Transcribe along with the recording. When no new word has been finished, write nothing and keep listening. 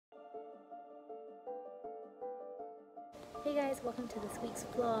Hey guys, welcome to this week's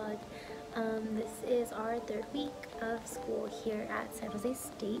vlog. This is our third week of school here at San Jose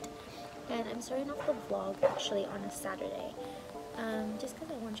State, and I'm starting off the vlog actually on a Saturday, just because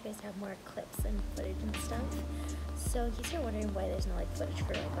I want you guys to have more clips and footage and stuff. So in case you're wondering why there's no footage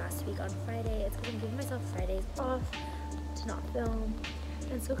for last week on Friday, it's because I'm giving myself Fridays off to not film.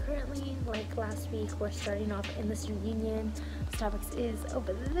 And so currently, like last week, we're starting off in the student union. Starbucks is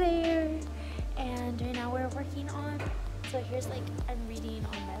over there, and right now we're working on. So here's I'm reading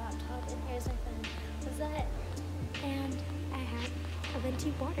on my laptop, and here's my phone. What's that? And I had a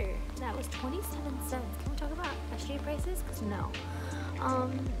venti water that was 27 cents. Can we talk about SJ prices? Cause no.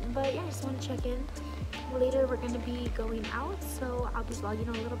 But yeah, I just want to check in. Later we're gonna be going out, so I'll be vlogging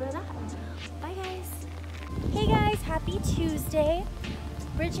a little bit of that. Bye guys. Hey guys, happy Tuesday.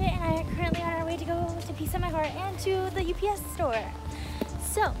 Bridget and I are currently on our way to go to Peace in My Heart and to the UPS store.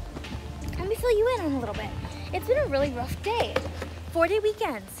 So let me fill you in on a little bit. It's been a really rough day. 4-day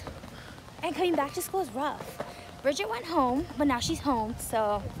weekends. And coming back to school is rough. Bridget went home, but now she's home,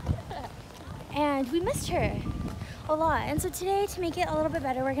 so. And we missed her a lot. And so today, to make it a little bit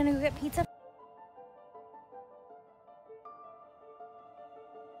better, we're gonna go get pizza.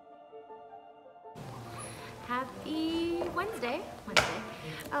 Happy Wednesday.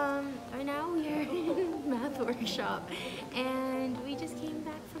 Right now we are in math workshop, and we just came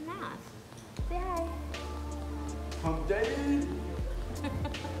back from math. Say hi. Hump day.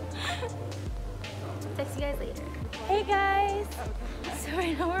 Text you guys later. Hey guys! So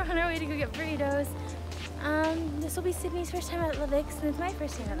right now we're on our way to go get burritos. This will be Sydney's first time at Levick's, and it's my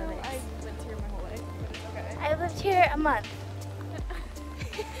first time at Levick's. I've lived here my whole life, but it's okay. I lived here a month.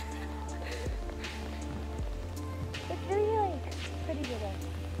 It's really pretty today.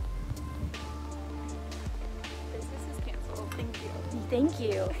 Business is canceled. Thank you. Thank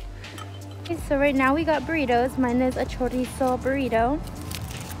you. Okay, so right now we got burritos. Mine is a chorizo burrito.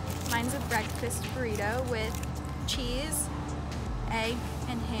 Mine's a breakfast burrito with cheese, egg,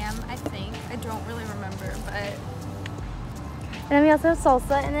 and ham, I think. I don't really remember, but... And then we also have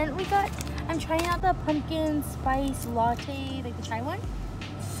salsa, and then we got, I'm trying out the pumpkin spice latte, the chai one.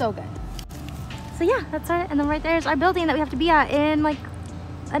 So good. So yeah, that's it. And then right there's our building that we have to be at in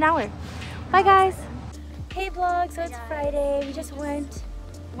an hour. Bye guys. Hey vlog, so it's Friday. We just went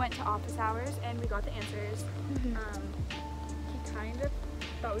to office hours and we got the answers. He kind of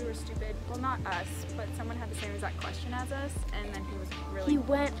thought we were stupid. Well, not us, but someone had the same exact question as us, and then he was really... He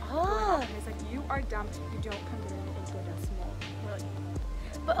went off. He was like, you are dumb. You don't convert it into a decimal. We're like,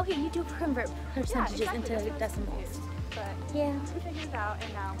 but okay, you do convert percentages yeah, exactly. into decimals. But yeah. We figured it out,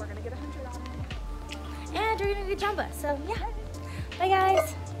 and now we're going to get 100 on it. And we're going to get jumbo. So yeah. Bye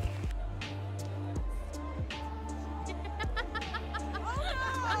guys.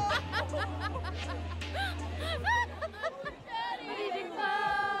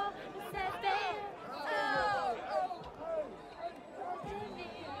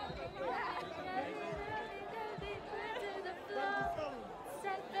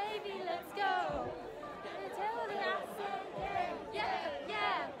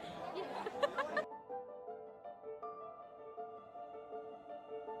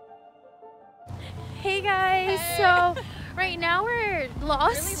 Hey guys, so right now we're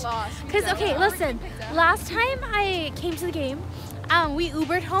lost. Really lost. Because okay, listen. Last time I came to the game, we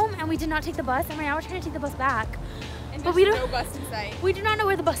Ubered home and we did not take the bus, and right now we're trying to take the bus back. And but we don't. No bus in sight. We do not know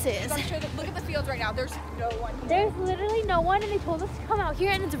where the bus is. I'm sure that, look at the fields right now. There's no one here. There's literally no one, and they told us to come out here,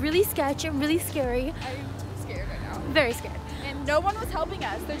 and it's really sketchy and really scary. I'm scared right now. Very scared. And no one was helping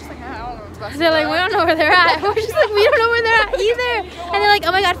us. They're just like, I don't know where the bus is. They're like, we don't know where they're at. We're just like, we don't know where they're at either. And they're like,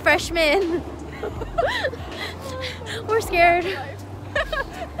 oh my god, freshmen. We're scared.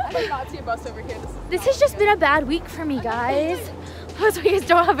 I did not see a bus over here. This has just been a bad week for me, guys. That's why you guys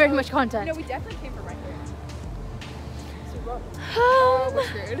don't have very much content. No, we definitely came from right here. We're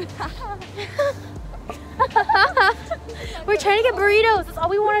screwed. We're trying to get burritos. That's all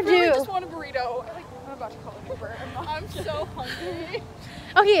we want to do. I just want a burrito. I'm about to call an Uber. I'm so hungry.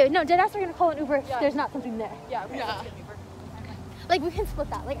 Okay, no, deadass, we're gonna call an Uber if there's not something there. Yeah, we're gonna get an Uber. Like, we can split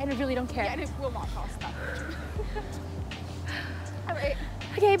that. Like, I really don't care. Yeah, and it will not cost that much. Alright.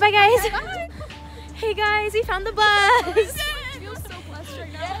 Okay, bye guys. Bye. Hey guys, we found the bus. I feel so blessed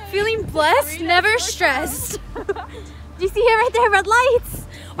right now. Feeling blessed, burritos, never stressed. Do you see here right there, red lights?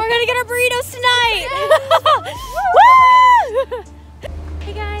 We're gonna get our burritos tonight. Woo!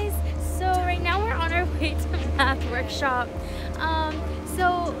 Hey guys, so right now we're on our way to math workshop.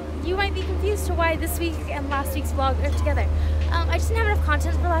 So you might be confused to why this week and last week's vlog are together. I just didn't have enough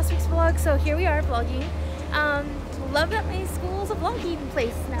content for last week's vlog, so here we are vlogging. Love that my school's a vlogging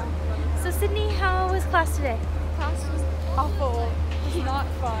place now. So Sydney, how was class today? Class was awful. It's not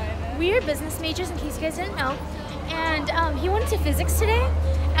fun. We are business majors, in case you guys didn't know. And he went into physics today,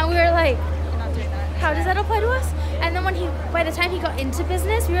 and we were like, We're not doing that. how does that apply to us? And then by the time he got into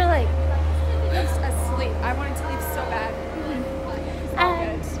business, we were like, I was asleep. I wanted to leave so bad. It's all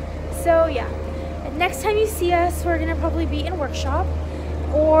and good. so yeah. Next time you see us, we're gonna probably be in workshop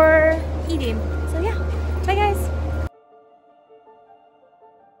or eating. So yeah, bye guys.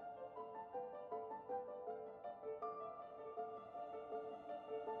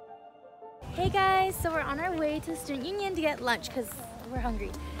 Hey guys, so we're on our way to the student union to get lunch because we're hungry.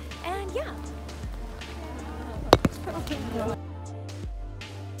 And yeah. Okay.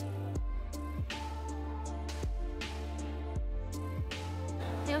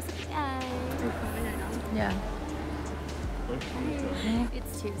 Hey, what's up guys? Yeah.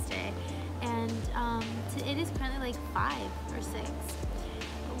 It's Tuesday, and it is currently like 5 or 6.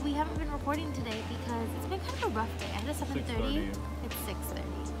 We haven't been recording today because it's been kind of a rough day. I had a 7:30. It's 6:30.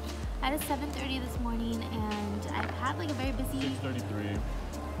 I had a 7:30 this morning, and I've had like a very busy. 6:33.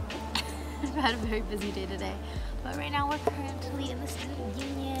 I've had a very busy day today, but right now we're currently in the student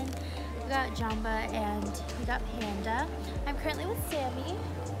union. We got Jamba and we got Panda. I'm currently with Sammy.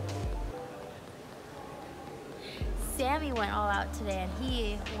 Sammy went all out today and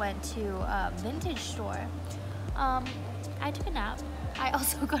he went to a vintage store. I took a nap. I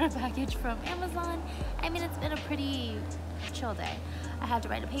also got a package from Amazon. I mean, it's been a pretty chill day. I had to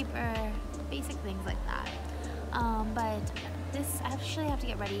write a paper, basic things like that. But I actually have to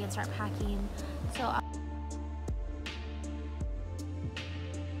get ready and start packing. So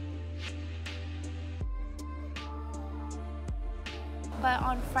but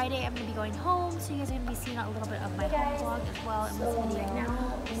on Friday I'm going to be going home, so you guys are going to be seeing a little bit of my home vlog as well in this video.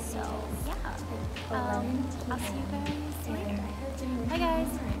 So yeah, I'll see you guys later. Bye guys.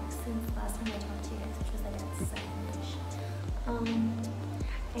 Since last time I talked to you guys, which was like at 7-ish.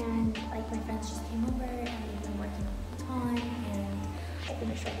 And like my friends just came over and they've been working on and I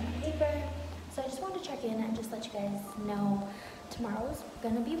finished writing my paper. So I just wanted to check in and just let you guys know tomorrow's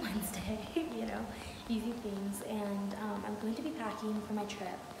gonna be Wednesday, you know, easy things, and I'm going to be packing for my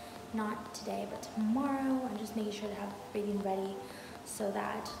trip, not today but tomorrow. I'm just making sure to have everything ready so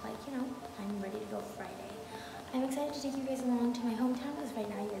that, like, you know, I'm ready to go Friday. I'm excited to take you guys along to my hometown because right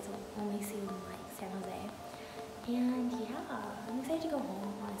now you guys will only see like San Jose, and yeah, I'm excited to go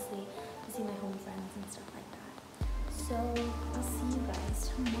home, honestly, to see my home friends and stuff like that. So I'll see you guys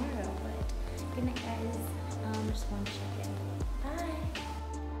tomorrow, but good night guys. Just wanted to check in. Bye.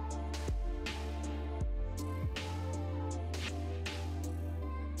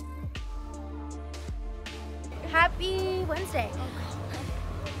 Happy Wednesday.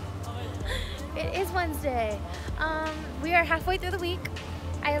 It is Wednesday. We are halfway through the week.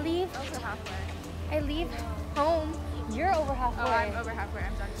 I leave home. You're over halfway. Oh, I'm over halfway.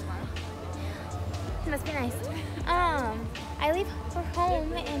 I'm done tomorrow. Must be nice. I leave for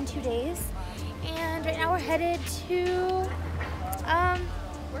home in 2 days, and right now we're headed to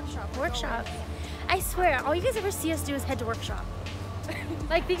workshop. I swear, all you guys ever see us do is head to workshop.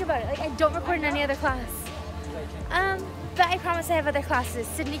 Like, think about it. Like, I don't record in any other class. But I promise I have other classes.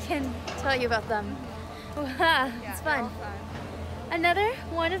 Sydney can tell you about them. It's fun. Another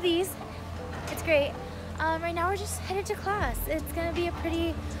one of these. It's great. Right now we're just headed to class. It's gonna be a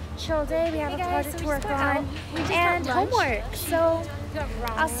pretty chill day. We have a project to work on and homework. So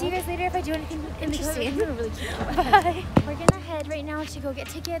I'll see you guys later if I do anything interesting. Bye. We're gonna head right now to go get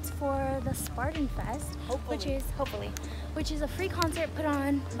tickets for the Spartan Fest, which is a free concert put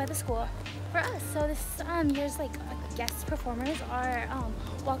on by the school for us. So this year's like guest performers are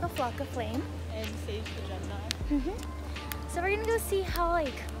Waka Flocka Flame And Sage Agenda. So we're gonna go see how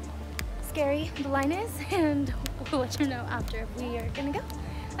like scary the line is, and we'll let you know after if we are gonna go.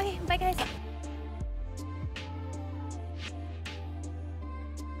 Okay, bye guys.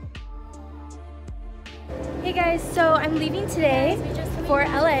 Hey guys, so I'm leaving today for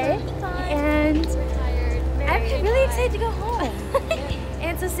LA, and I'm really excited to go home.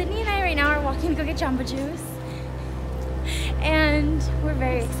 And so Sydney and I right now are walking to go get Jamba Juice, and we're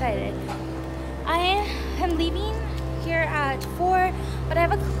very excited. I am leaving here at 4, but I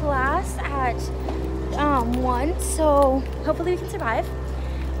have a class at 1, so hopefully we can survive.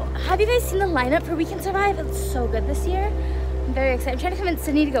 Have you guys seen the lineup for We Can Survive? It's so good this year. I'm very excited. I'm trying to convince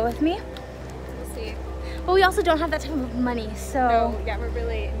Sydney to go with me. We'll see. But we also don't have that type of money, so... No, yeah, we're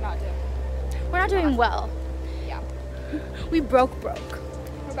really not doing. We're not doing well. Yeah. We broke. We're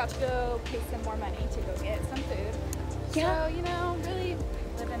about to go pay some more money to go get some food. Yeah. So, you know, really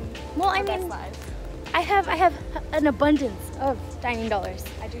living Well, I our best mean, lives. I have an abundance of dining dollars.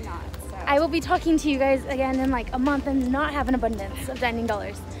 I do not. So. I will be talking to you guys again in like a month and not have an abundance of dining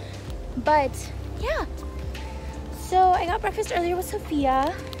dollars. But yeah. So I got breakfast earlier with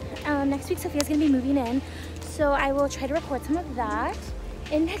Sophia. Next week Sophia's gonna be moving in. So I will try to record some of that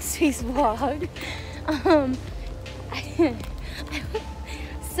in next week's vlog.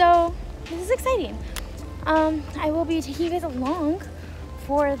 So this is exciting. I will be taking you guys along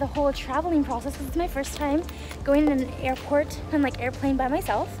for the whole traveling process because it's my first time going in an airport and like airplane by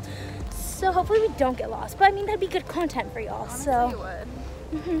myself. So hopefully we don't get lost. But I mean, that'd be good content for y'all. So you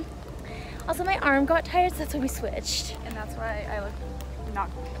would. Also my arm got tired, so that's why we switched. And that's why I look not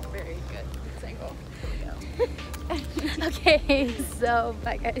very good single. Okay, so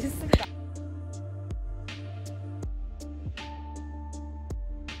bye guys.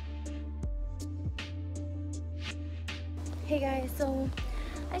 Hey guys, so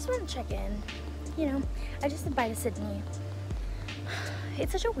I just want to check in. You know, I just said bye to Sydney.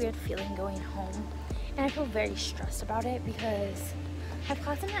 It's such a weird feeling going home, and I feel very stressed about it because I've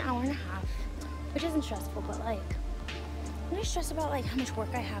class in an hour and a half, which isn't stressful, but like I'm really stressed about like how much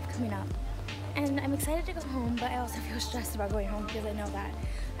work I have coming up. And I'm excited to go home, but I also feel stressed about going home because I know that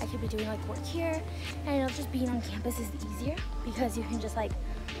I could be doing like work here, and I know just being on campus is easier because you can just like,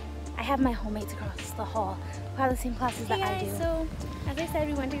 I have my homemates across the hall who have the same classes that I do. So as I said,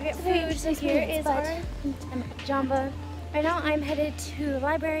 we went to get food. So here is our Jamba. Right now I'm headed to the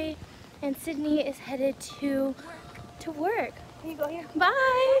library, and Sydney is headed to work. Here you go here.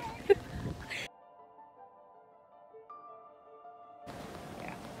 Bye.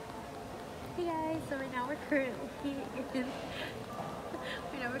 Hey guys, so right now we're currently in